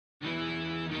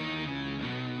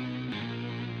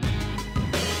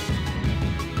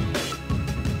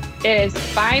It is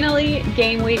finally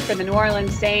game week for the New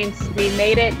Orleans Saints. We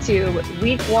made it to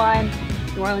week 1.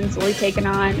 New Orleans will be taking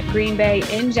on Green Bay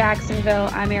in Jacksonville.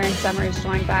 I'm Erin Summers,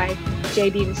 joined by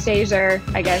JD DeShazier,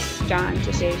 I guess John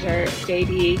DeShazier,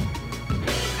 JD,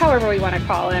 however we want to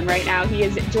call him right now. He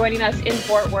is joining us in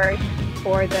Fort Worth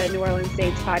for the New Orleans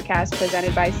Saints podcast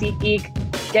presented by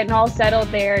SeatGeek. Getting all settled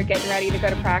there, getting ready to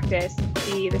go to practice,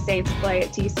 see the Saints play at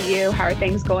TCU. How are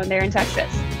things going there in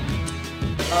Texas?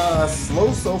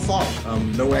 Slow so far.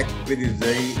 No activity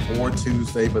today or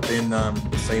Tuesday, but then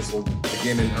the Saints will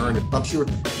begin in earnest. I'm sure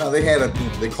now they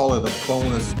call it a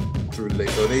bonus through today.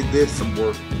 So they did some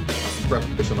work, some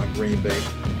preparation on Green Bay.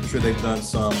 I'm sure they've done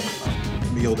some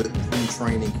field through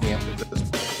training camp. Because,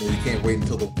 you can't wait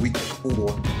until the week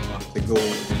before to go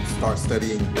and start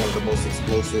studying one of the most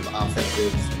explosive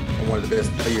offensives and one of the best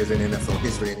players in NFL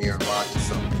history in Aaron Rodgers.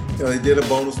 So, they did a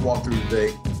bonus walkthrough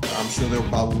today. I'm sure they'll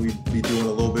probably be doing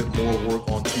a little bit more work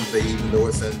on Tuesday, even though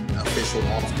it's an official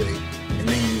off day. And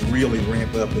then you really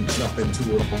ramp up and jump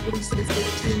into it on Wednesday for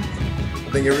the team. I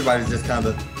think everybody's just kind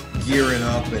of gearing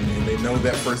up, and they know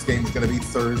that first game is going to be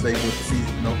Thursday with the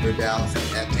season opener Dallas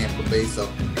at Tampa Bay. So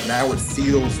now it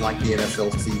feels like the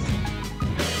NFL season.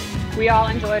 We all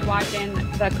enjoyed watching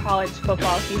the college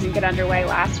football season get underway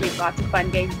last week. Lots of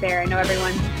fun games there. I know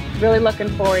everyone's really looking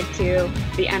forward to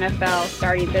the NFL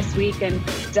starting this week. And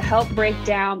to help break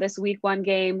down this week 1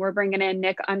 game, we're bringing in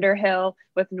Nick Underhill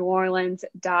with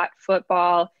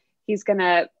NewOrleans.football. He's going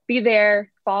to be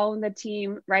there following the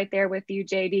team right there with you,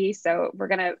 JD. So we're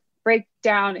going to break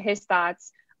down his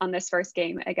thoughts on this first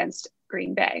game against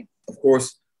Green Bay. Of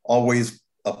course, always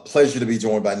a pleasure to be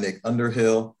joined by Nick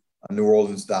Underhill,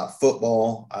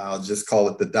 NewOrleans.football. I'll just call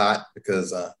it the dot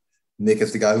because Nick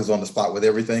is the guy who's on the spot with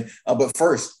everything. But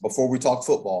first, before we talk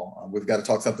football, we've got to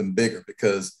talk something bigger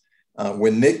because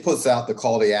when Nick puts out the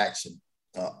call to action,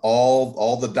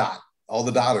 all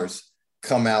the dotters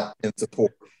come out in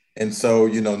support. And so,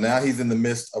 now he's in the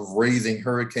midst of raising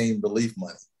hurricane relief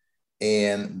money.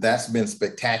 And that's been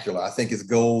spectacular. I think his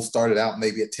goal started out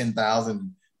maybe at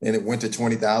 10,000 and it went to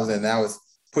 20,000 and now it's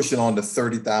pushing on to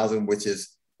 30,000, which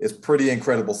is pretty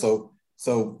incredible. So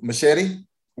Machete,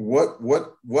 what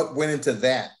went into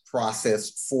that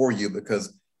process for you?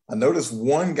 Because I noticed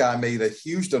one guy made a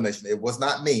huge donation. It was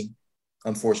not me,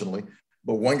 unfortunately,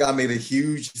 but one guy made a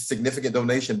huge, significant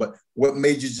donation. But what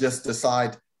made you just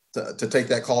decide to take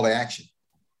that call to action?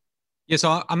 Yeah,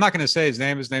 so I'm not going to say his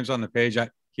name. His name's on the page.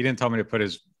 He didn't tell me to put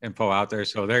his info out there.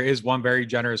 So there is one very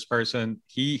generous person.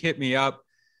 He hit me up.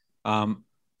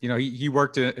 He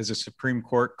worked as a Supreme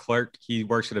Court clerk. He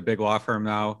works at a big law firm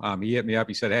now. He hit me up.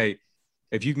 He said, hey,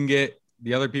 if you can get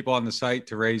the other people on the site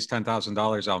to raise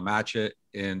 $10,000, I'll match it.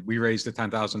 And we raised the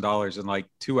 $10,000 in like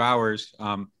 2 hours.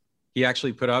 He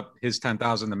actually put up his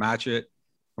 $10,000 to match it.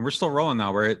 And we're still rolling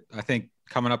now. We're at, I think,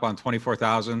 coming up on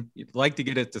 24,000. You'd like to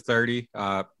get it to 30.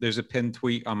 There's a pinned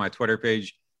tweet on my Twitter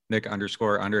page,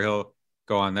 Nick_Underhill.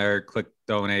 Go on there, click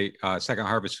donate, Second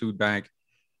Harvest Food Bank.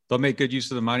 They'll make good use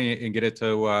of the money and get it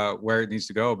to where it needs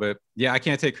to go. But yeah, I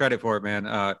can't take credit for it,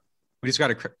 man. We just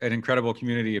got an incredible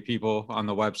community of people on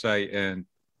the website. And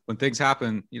when things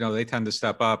happen, they tend to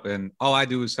step up. And all I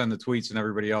do is send the tweets and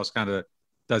everybody else kind of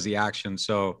does the action.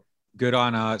 So good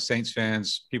on Saints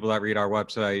fans, people that read our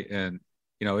website. And,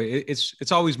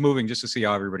 it's always moving just to see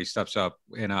how everybody steps up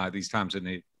in these times of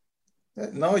need.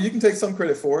 No, you can take some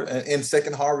credit for it. And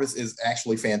Second Harvest is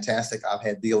actually fantastic. I've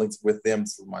had dealings with them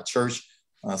through my church.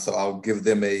 So I'll give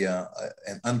them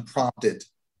an unprompted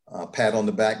pat on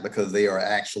the back because they are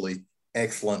actually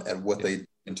excellent at what they do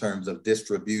in terms of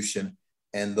distribution,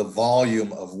 and the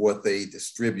volume of what they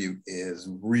distribute is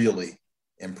really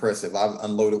impressive. I've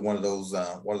unloaded one of those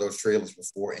trailers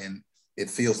before, and it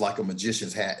feels like a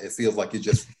magician's hat. It feels like you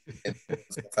just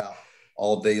out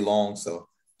all day long. So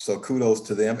kudos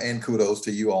to them and kudos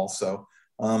to you also.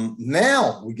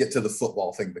 Now we get to the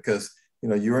football thing because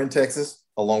you're in Texas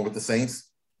along with the Saints.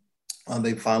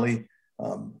 They finally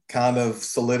kind of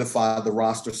solidified the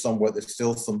roster somewhat. There's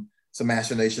still some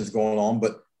machinations going on,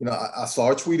 but I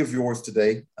saw a tweet of yours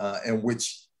today, in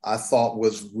which I thought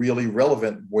was really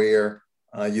relevant, where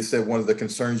you said one of the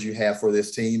concerns you have for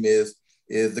this team is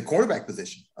the cornerback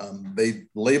position. They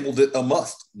labeled it a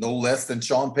must, no less than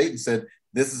Sean Payton said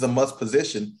this is a must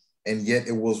position, and yet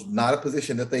it was not a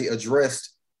position that they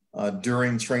addressed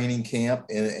during training camp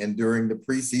and during the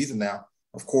preseason. Now,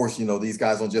 of course, these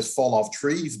guys don't just fall off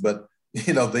trees, but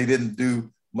they didn't do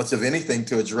much of anything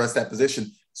to address that position.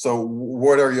 So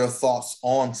what are your thoughts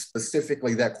on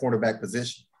specifically that cornerback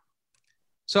position?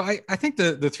 So I think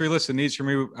the 3 listed needs for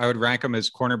me, I would rank them as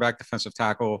cornerback, defensive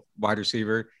tackle, wide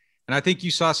receiver. And I think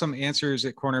you saw some answers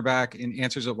at cornerback and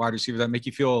answers at wide receiver that make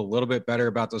you feel a little bit better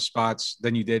about those spots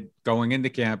than you did going into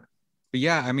camp. But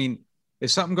yeah, I mean,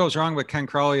 if something goes wrong with Ken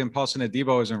Crawley and Paulson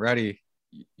Adebo isn't ready,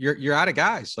 you're out of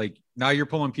guys. Like now you're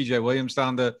pulling PJ Williams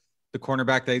down the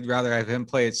cornerback. They'd rather have him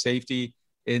play at safety.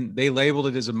 And they labeled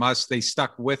it as a must. They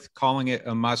stuck with calling it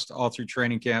a must all through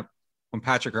training camp. When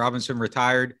Patrick Robinson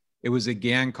retired, it was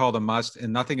again called a must,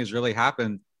 and nothing has really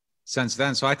happened since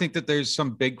then. So I think that there's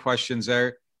some big questions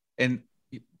there. And,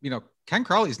 Ken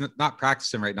Crawley's not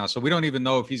practicing right now, so we don't even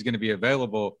know if he's going to be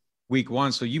available week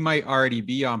 1. So you might already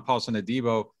be on Paulson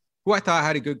Adebo, who I thought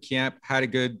had a good camp, had a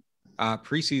good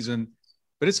preseason.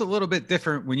 But it's a little bit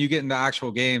different when you get into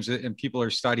actual games and people are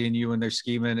studying you and they're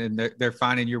scheming and they're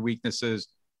finding your weaknesses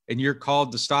and you're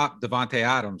called to stop Davante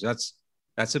Adams.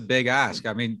 That's a big ask.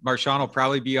 I mean, Marshawn will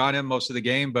probably be on him most of the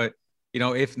game, but,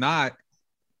 if not,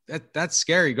 that's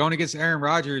scary. Going against Aaron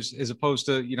Rodgers as opposed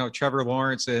to, Trevor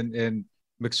Lawrence and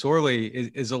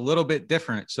McSorley is a little bit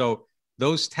different. So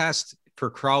those tests for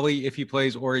Crawley, if he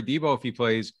plays, or Adebo, if he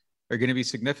plays, are going to be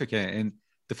significant. And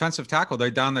defensive tackle,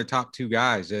 they're down their top 2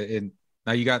 guys. And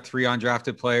now you got 3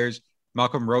 undrafted players.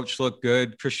 Malcolm Roach looked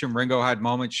good. Christian Ringo had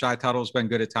moments. Shai Tuttle's been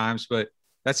good at times, but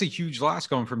that's a huge loss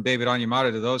going from David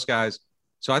Onyemata to those guys.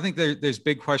 So I think there's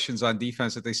big questions on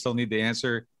defense that they still need to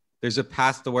answer. There's a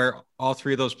path to where all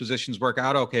 3 of those positions work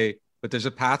out okay, but there's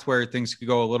a path where things could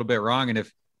go a little bit wrong. And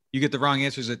if you get the wrong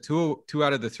answers at two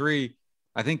out of the 3,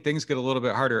 I think things get a little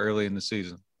bit harder early in the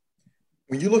season.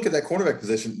 When you look at that cornerback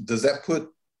position, does that put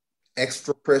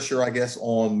extra pressure, I guess,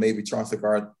 on maybe Chauncey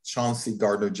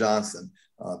Gardner-Johnson,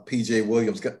 PJ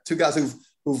Williams, 2 guys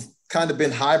who've kind of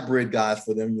been hybrid guys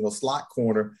for them, slot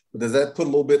corner, but does that put a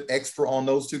little bit extra on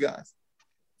those 2 guys?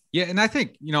 Yeah, and I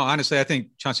think, honestly, I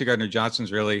think Chauncey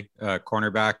Gardner-Johnson's really a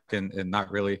cornerback and not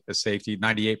really a safety.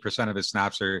 98% of his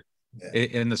snaps are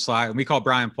in the slot. And we call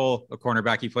Brian Pohl a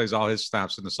cornerback. He plays all his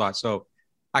snaps in the slot. So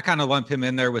I kind of lump him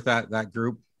in there with that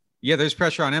group. Yeah, there's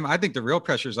pressure on him. I think the real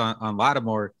pressure is on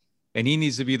Lattimore, and he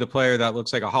needs to be the player that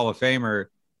looks like a Hall of Famer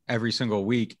every single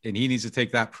week. And he needs to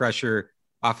take that pressure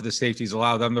off of the safeties,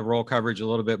 allow them to roll coverage a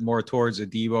little bit more towards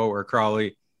Adebo or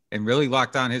Crawley, and really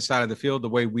lock down his side of the field the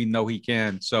way we know he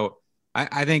can. So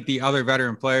I think the other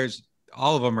veteran players,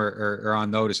 all of them are on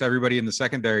notice. Everybody in the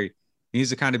secondary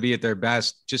needs to kind of be at their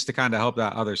best just to kind of help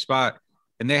that other spot.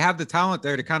 And they have the talent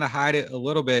there to kind of hide it a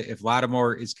little bit if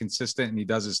Lattimore is consistent and he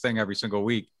does his thing every single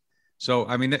week. So,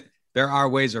 I mean, there are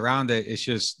ways around it. It's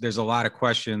just there's a lot of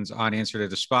questions on answer to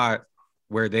the spot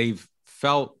where they've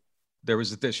felt there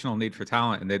was additional need for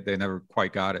talent and they never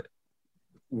quite got it.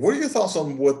 What are your thoughts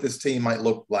on what this team might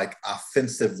look like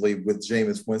offensively with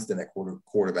Jameis Winston at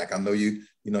quarterback? I know you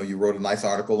wrote a nice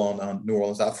article on New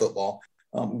Orleans Football.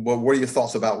 But what are your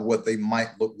thoughts about what they might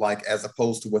look like as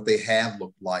opposed to what they have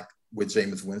looked like with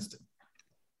Jameis Winston?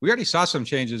 We already saw some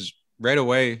changes right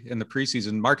away in the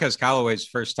preseason. Marquez Callaway's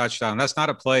first touchdown, that's not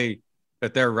a play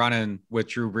that they're running with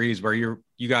Drew Brees where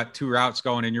you got 2 routes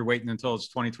going and you're waiting until it's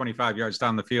 20, 25 yards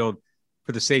down the field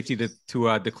for the safety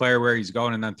to declare where he's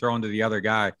going and then throw into the other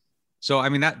guy. So, I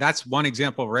mean, that's one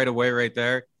example right away right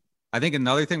there. I think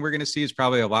another thing we're going to see is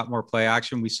probably a lot more play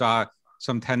action. We saw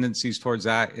some tendencies towards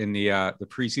that in the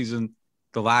preseason.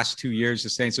 The last 2 years, the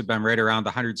Saints have been right around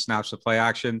 100 snaps of play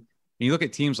action. And you look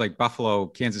at teams like Buffalo,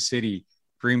 Kansas City,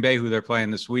 Green Bay, who they're playing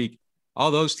this week,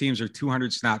 all those teams are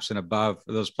 200 snaps and above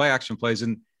for those play action plays.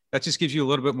 And that just gives you a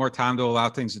little bit more time to allow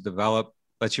things to develop,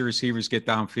 let your receivers get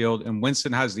downfield. And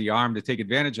Winston has the arm to take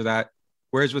advantage of that.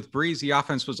 Whereas with Brees, the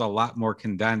offense was a lot more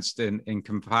condensed and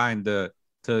confined to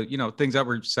things that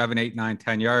were 7, 8, 9,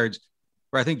 10 yards,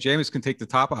 where I think Jameis can take the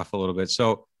top off a little bit.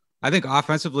 So I think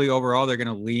offensively overall, they're going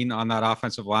to lean on that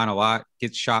offensive line a lot,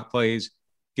 get shot plays,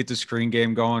 get the screen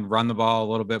game going, run the ball a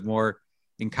little bit more,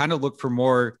 and kind of look for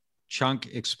more chunk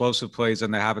explosive plays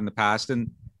than they have in the past.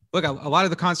 And look, a lot of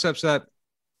the concepts that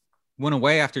went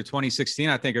away after 2016,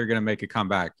 I think are going to make a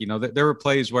comeback. There were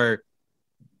plays where,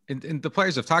 and the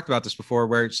players have talked about this before,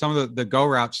 where some of the go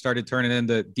routes started turning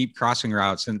into deep crossing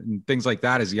routes and things like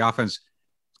that as the offense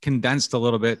condensed a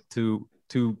little bit to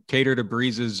cater to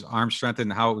Brees's arm strength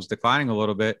and how it was declining a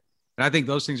little bit. And I think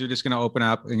those things are just going to open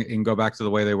up and go back to the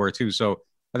way they were too. So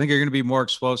I think you're going to be more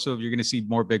explosive. You're going to see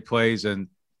more big plays, and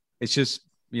it's just,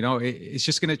 it's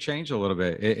just going to change a little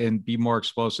bit and be more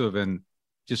explosive and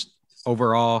just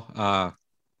overall, I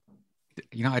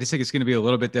just think it's going to be a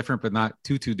little bit different, but not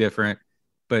too different.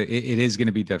 But it is going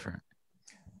to be different.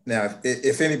 Now,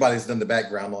 if anybody's done the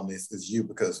background on this, it's you,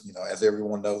 because, as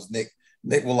everyone knows, Nick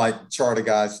will chart a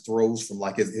guy's throws from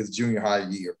his junior high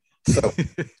year. So,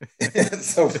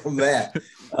 so from that,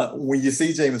 when you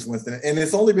see Jameis Winston, and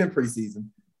it's only been preseason,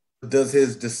 does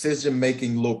his decision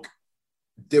making look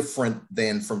different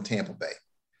than from Tampa Bay?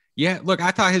 Yeah, look,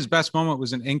 I thought his best moment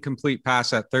was an incomplete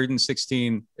pass at 3rd and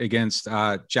 16 against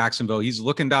Jacksonville. He's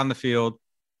looking down the field.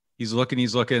 He's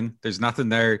looking. There's nothing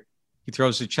there. He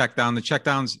throws the check down. The check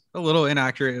down's a little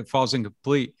inaccurate. It falls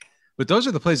incomplete. But those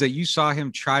are the plays that you saw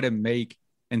him try to make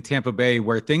in Tampa Bay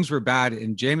where things were bad.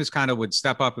 And Jameis kind of would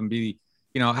step up and be,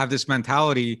 have this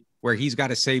mentality where he's got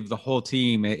to save the whole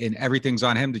team and everything's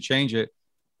on him to change it.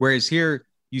 Whereas here,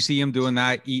 you see him doing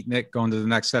that, eating it, going to the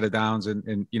next set of downs.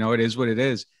 And it is what it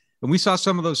is. And we saw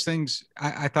some of those things,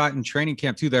 I thought, in training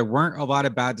camp, too. There weren't a lot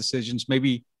of bad decisions.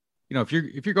 Maybe, if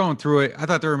you're going through it, I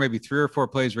thought there were maybe 3 or 4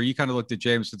 plays where you kind of looked at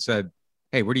James and said,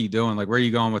 hey, what are you doing? Like, where are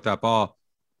you going with that ball?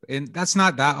 And that's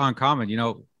not that uncommon.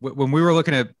 When we were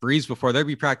looking at Brees before, there'd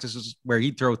be practices where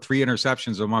he'd throw 3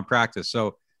 interceptions in one practice.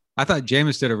 So I thought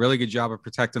Jameis did a really good job of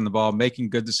protecting the ball,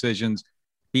 making good decisions,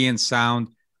 being sound.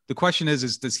 The question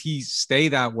is does he stay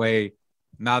that way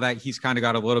now that he's kind of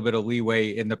got a little bit of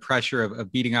leeway and the pressure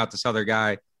of beating out this other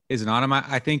guy isn't on him?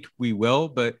 I think we will,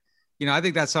 but, I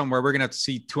think that's something where we're going to have to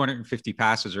see 250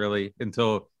 passes really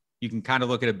until you can kind of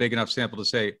look at a big enough sample to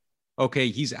say, okay,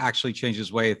 he's actually changed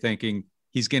his way of thinking.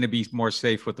 He's going to be more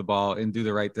safe with the ball and do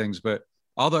the right things. But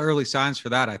all the early signs for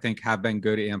that, I think, have been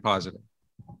good and positive.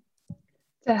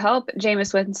 To help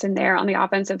Jameis Winston there on the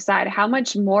offensive side, how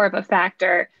much more of a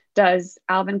factor does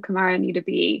Alvin Kamara need to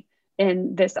be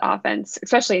in this offense,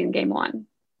 especially in game 1?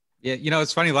 Yeah,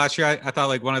 it's funny. Last year, I thought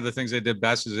like one of the things they did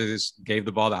best is they just gave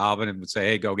the ball to Alvin and would say,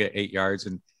 hey, go get 8 yards.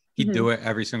 And he'd do it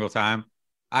every single time.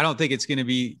 I don't think it's going to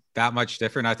be that much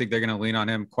different. I think they're going to lean on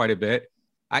him quite a bit.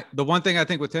 The one thing I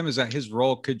think with him is that his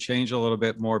role could change a little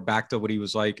bit more back to what he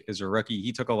was like as a rookie.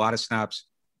 He took a lot of snaps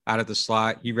out of the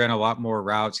slot. He ran a lot more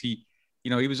routes. He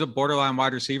was a borderline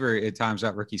wide receiver at times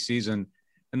that rookie season.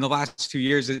 In the last 2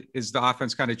 years, is the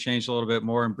offense kind of changed a little bit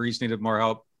more and Brees needed more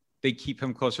help. They keep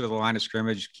him closer to the line of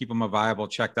scrimmage, keep him a viable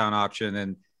check down option.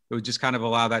 And it would just kind of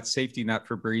allow that safety net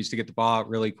for Brees to get the ball out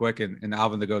really quick and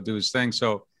Alvin to go do his thing.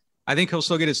 So I think he'll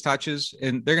still get his touches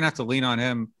and they're going to have to lean on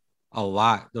him a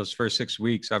lot those first 6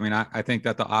 weeks. I mean, I think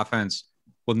that the offense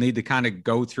will need to kind of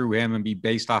go through him and be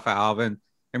based off of Alvin.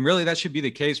 And really that should be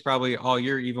the case probably all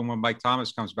year, even when Mike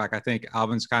Thomas comes back. I think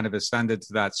Alvin's kind of ascended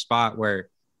to that spot where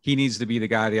he needs to be the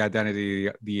guy, the identity,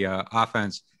 the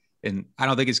offense. And I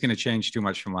don't think it's going to change too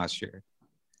much from last year.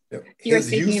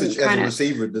 His usage as a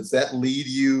receiver, does that lead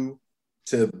you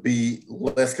to be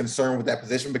less concerned with that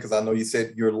position? Because I know you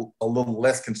said you're a little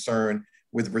less concerned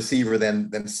with receiver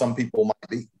than some people might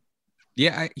be.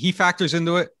 Yeah, he factors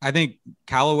into it. I think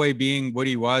Callaway being what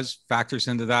he was factors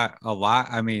into that a lot.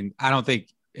 I mean, I don't think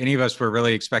any of us were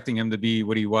really expecting him to be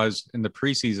what he was in the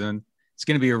preseason. It's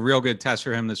going to be a real good test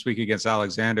for him this week against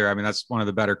Alexander. I mean, that's one of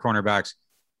the better cornerbacks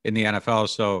in the NFL.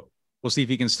 So we'll see if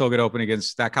he can still get open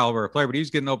against that caliber of player, but he was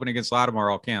getting open against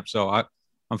Lattimore all camp. So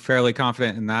I'm fairly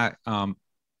confident in that.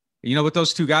 With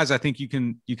those two guys, I think you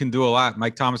can do a lot.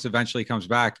 Mike Thomas eventually comes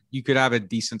back. You could have a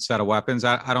decent set of weapons.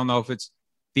 I don't know if it's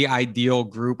the ideal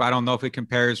group. I don't know if it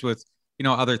compares with,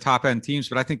 other top end teams,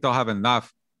 but I think they'll have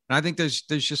enough. And I think there's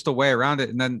just a way around it.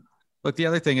 And then look, the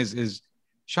other thing is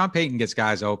Sean Payton gets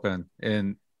guys open,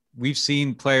 and we've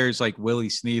seen players like Willie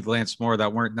Snead, Lance Moore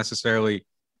that weren't necessarily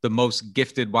the most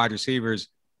gifted wide receivers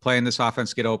play in this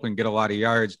offense, get open, get a lot of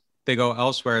yards. They go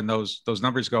elsewhere and those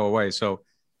numbers go away. So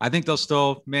I think they'll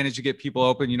still manage to get people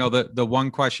open. The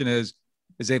one question is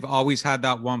they've always had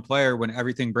that one player when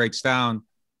everything breaks down,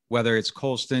 whether it's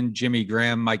Colston, Jimmy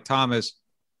Graham, Mike Thomas,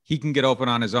 he can get open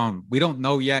on his own. We don't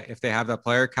know yet if they have that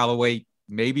player. Callaway,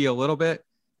 maybe a little bit,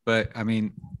 but I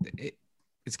mean,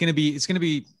 it's going to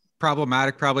be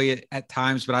problematic probably at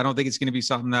times, but I don't think it's going to be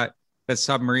something that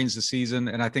submarines the season.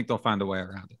 And I think they'll find a way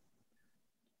around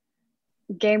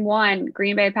it. Game 1,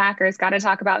 Green Bay Packers, got to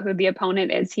talk about who the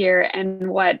opponent is here and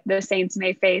what the Saints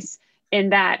may face in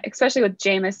that, especially with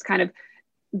Jameis kind of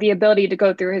the ability to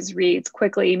go through his reads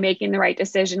quickly, making the right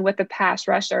decision with a pass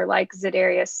rusher like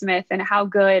Za'Darius Smith, and how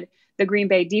good the Green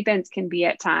Bay defense can be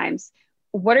at times.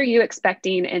 What are you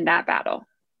expecting in that battle?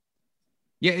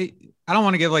 Yeah, I don't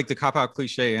want to give like the cop-out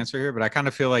cliche answer here, but I kind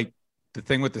of feel like the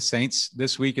thing with the Saints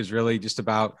this week is really just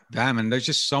about them. And there's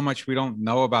just so much we don't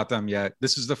know about them yet.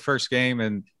 This is the first game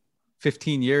in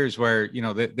 15 years where,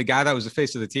 the guy that was the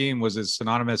face of the team was as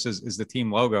synonymous as the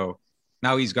team logo.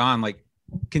 Now he's gone. Like,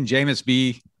 can Jameis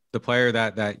be the player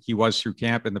that he was through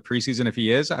camp in the preseason? If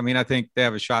he is, I mean, I think they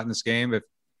have a shot in this game.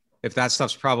 If that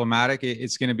stuff's problematic,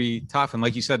 it's going to be tough. And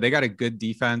like you said, they got a good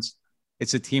defense.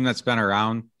 It's a team that's been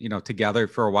around, together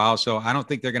for a while. So I don't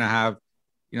think they're going to have,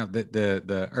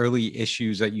 the early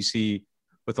issues that you see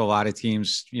with a lot of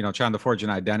teams, trying to forge an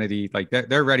identity. Like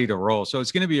they're ready to roll. So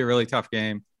it's going to be a really tough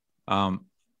game. I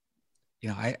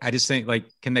just think, like,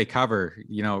 can they cover?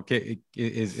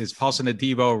 Is Paulson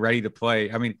Adebo ready to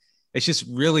play? I mean, it's just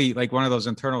really like one of those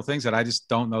internal things that I just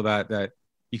don't know that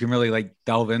you can really like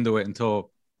delve into it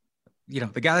until,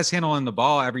 the guy that's handling the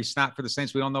ball every snap for the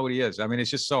Saints, we don't know what he is. I mean,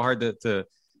 it's just so hard to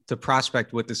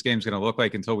prospect what this game's going to look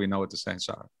like until we know what the Saints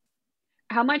are.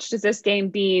 How much does this game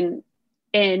being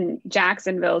in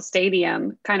Jacksonville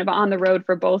Stadium, kind of on the road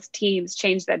for both teams,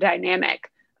 change the dynamic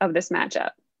of this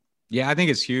matchup? Yeah, I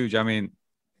think it's huge. I mean,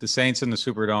 the Saints in the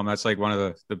Superdome, that's like one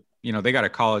of the they got a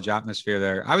college atmosphere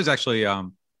there. I was actually a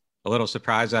little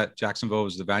surprised that Jacksonville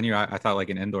was the venue. I thought like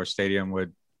an indoor stadium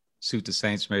would suit the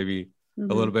Saints maybe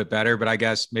a little bit better, but I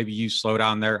guess maybe you slow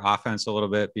down their offense a little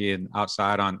bit being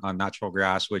outside on natural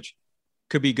grass, which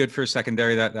could be good for a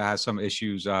secondary that has some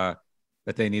issues that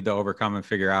they need to overcome and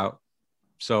figure out.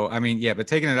 So, I mean, yeah, but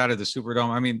taking it out of the Superdome,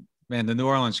 I mean, man, the New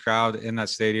Orleans crowd in that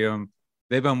stadium,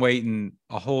 they've been waiting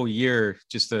a whole year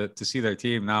just to see their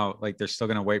team. Now, like, they're still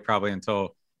going to wait probably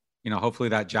until, hopefully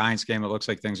that Giants game, it looks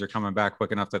like things are coming back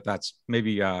quick enough that's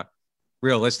maybe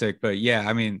realistic. But yeah,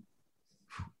 I mean,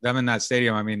 them in that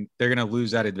stadium, I mean, they're going to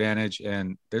lose that advantage.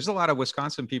 And there's a lot of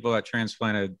Wisconsin people that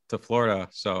transplanted to Florida.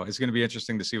 So it's going to be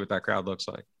interesting to see what that crowd looks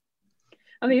like.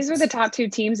 Oh, these were the top two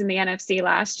teams in the NFC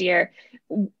last year.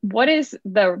 What is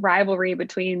the rivalry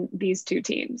between these two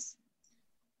teams?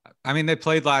 I mean, they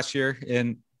played last year,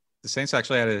 and the Saints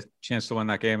actually had a chance to win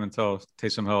that game until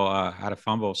Taysom Hill had a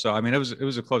fumble. So, I mean, it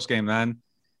was a close game then.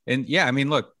 And yeah, I mean,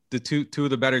 look, the two of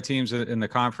the better teams in the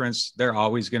conference, they're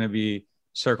always going to be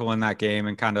circling that game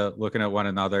and kind of looking at one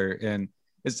another. And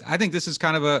I think this is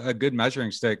kind of a good measuring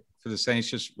stick for the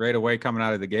Saints just right away coming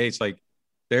out of the gates. Like,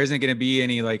 there isn't going to be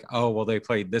any like, oh, well, they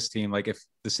played this team. Like, if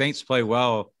the Saints play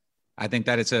well, I think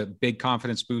that it's a big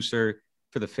confidence booster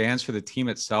for the fans, for the team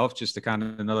itself, just to kind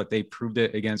of know that they proved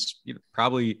it against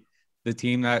probably the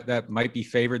team that might be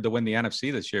favored to win the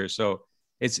NFC this year. So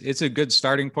it's a good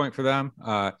starting point for them.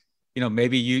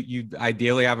 Maybe you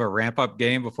ideally have a ramp up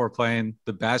game before playing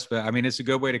the best, but I mean, it's a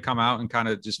good way to come out and kind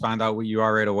of just find out what you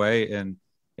are right away and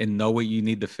know what you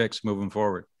need to fix moving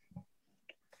forward.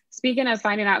 Speaking of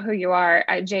finding out who you are,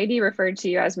 JD referred to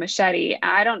you as Machete.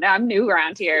 I don't know. I'm new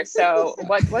around here. So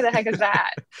what the heck is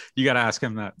that? You got to ask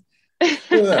him that.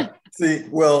 Yeah. See,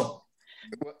 well,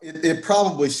 it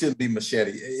probably should be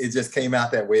Machete. It just came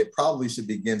out that way. It probably should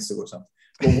be Ginsu or something.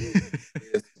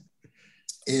 But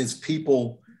is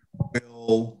people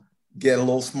will get a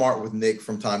little smart with Nick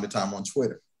from time to time on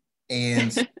Twitter.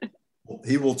 And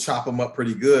he will chop them up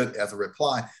pretty good as a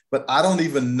reply. But I don't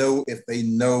even know if they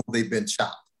know they've been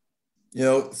chopped.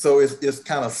 So it's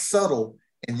kind of subtle,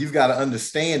 and you've got to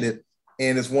understand it.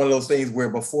 And it's one of those things where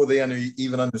before they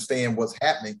even understand what's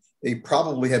happening, they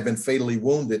probably have been fatally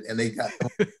wounded and they got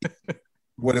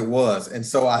what it was. And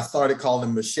so I started calling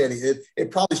him Machete. It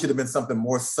probably should have been something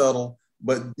more subtle,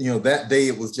 but that day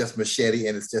it was just Machete,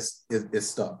 and it's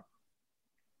stuck.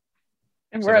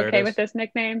 And we're okay with this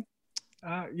nickname?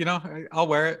 I'll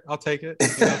wear it. I'll take it.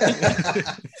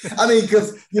 I mean,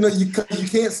 because, you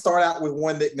can't start out with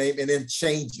one nickname and then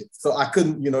change it. So I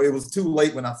couldn't, it was too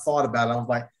late when I thought about it. I was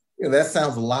like, that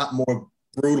sounds a lot more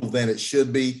brutal than it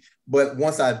should be. But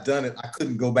once I'd done it, I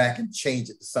couldn't go back and change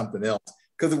it to something else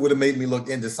because it would have made me look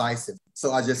indecisive.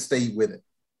 So I just stayed with it.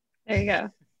 There you go.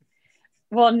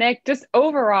 Well, Nick, just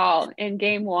overall in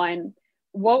game one,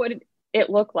 what would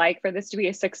it look like for this to be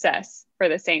a success for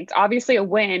the Saints? Obviously a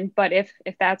win, but if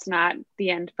that's not the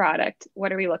end product,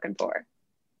 what are we looking for?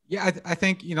 Yeah, I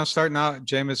think, starting out,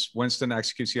 Jameis Winston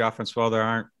executes the offense well. There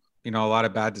aren't, a lot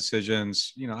of bad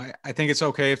decisions. I think it's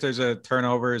okay if there's a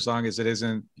turnover as long as it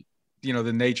isn't,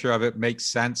 the nature of it makes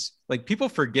sense. Like, people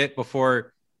forget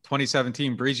before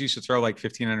 2017, Breeze used to throw like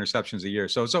 15 interceptions a year.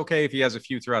 So it's okay if he has a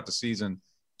few throughout the season,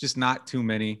 just not too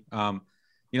many.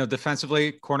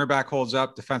 Defensively, cornerback holds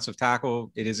up, defensive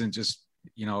tackle, it isn't just,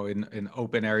 in an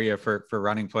open area for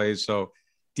running plays. So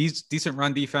decent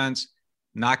run defense,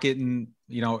 not getting,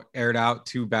 aired out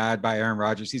too bad by Aaron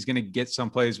Rodgers. He's going to get some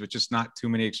plays, but just not too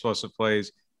many explosive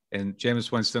plays. And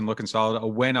Jameis Winston looking solid. A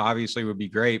win obviously would be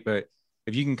great, but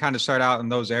if you can kind of start out in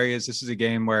those areas, this is a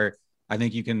game where I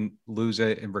think you can lose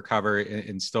it and recover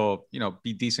and still,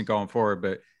 be decent going forward.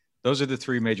 But those are the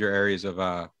three major areas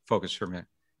of focus for me.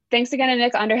 Thanks again to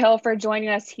Nick Underhill for joining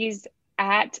us. He's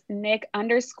at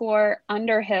Nick_Underhill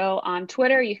on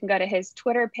Twitter. You can go to his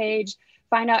Twitter page,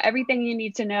 find out everything you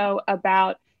need to know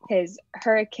about his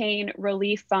Hurricane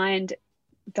Relief Fund,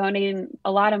 donating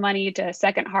a lot of money to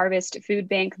Second Harvest Food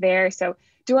Bank there. So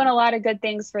doing a lot of good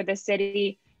things for the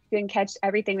city. You can catch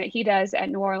everything that he does at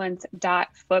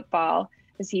neworleans.football.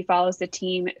 as he follows the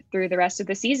team through the rest of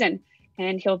the season.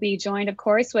 And he'll be joined, of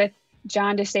course, with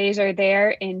John DeShazier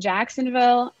there in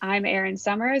Jacksonville. I'm Erin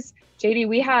Summers. JD,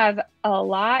 we have a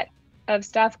lot of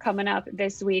stuff coming up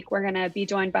this week. We're going to be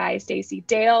joined by Stacey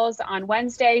Dales on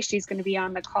Wednesday. She's going to be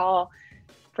on the call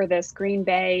for this Green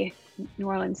Bay New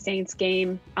Orleans Saints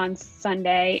game on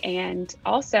Sunday. And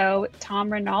also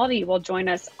Tom Rinaldi will join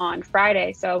us on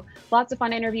Friday. So lots of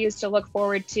fun interviews to look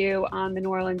forward to on the New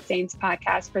Orleans Saints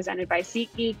podcast presented by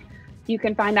SeatGeek. You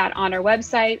can find that on our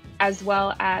website, as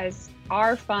well as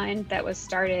our fund that was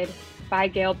started by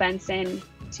Gail Benson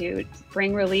to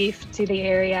bring relief to the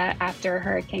area after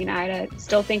Hurricane Ida.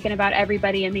 Still thinking about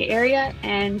everybody in the area,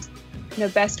 and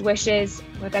best wishes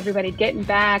with everybody getting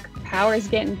back, power's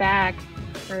getting back.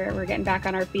 We're getting back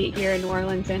on our feet here in New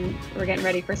Orleans, and we're getting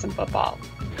ready for some football.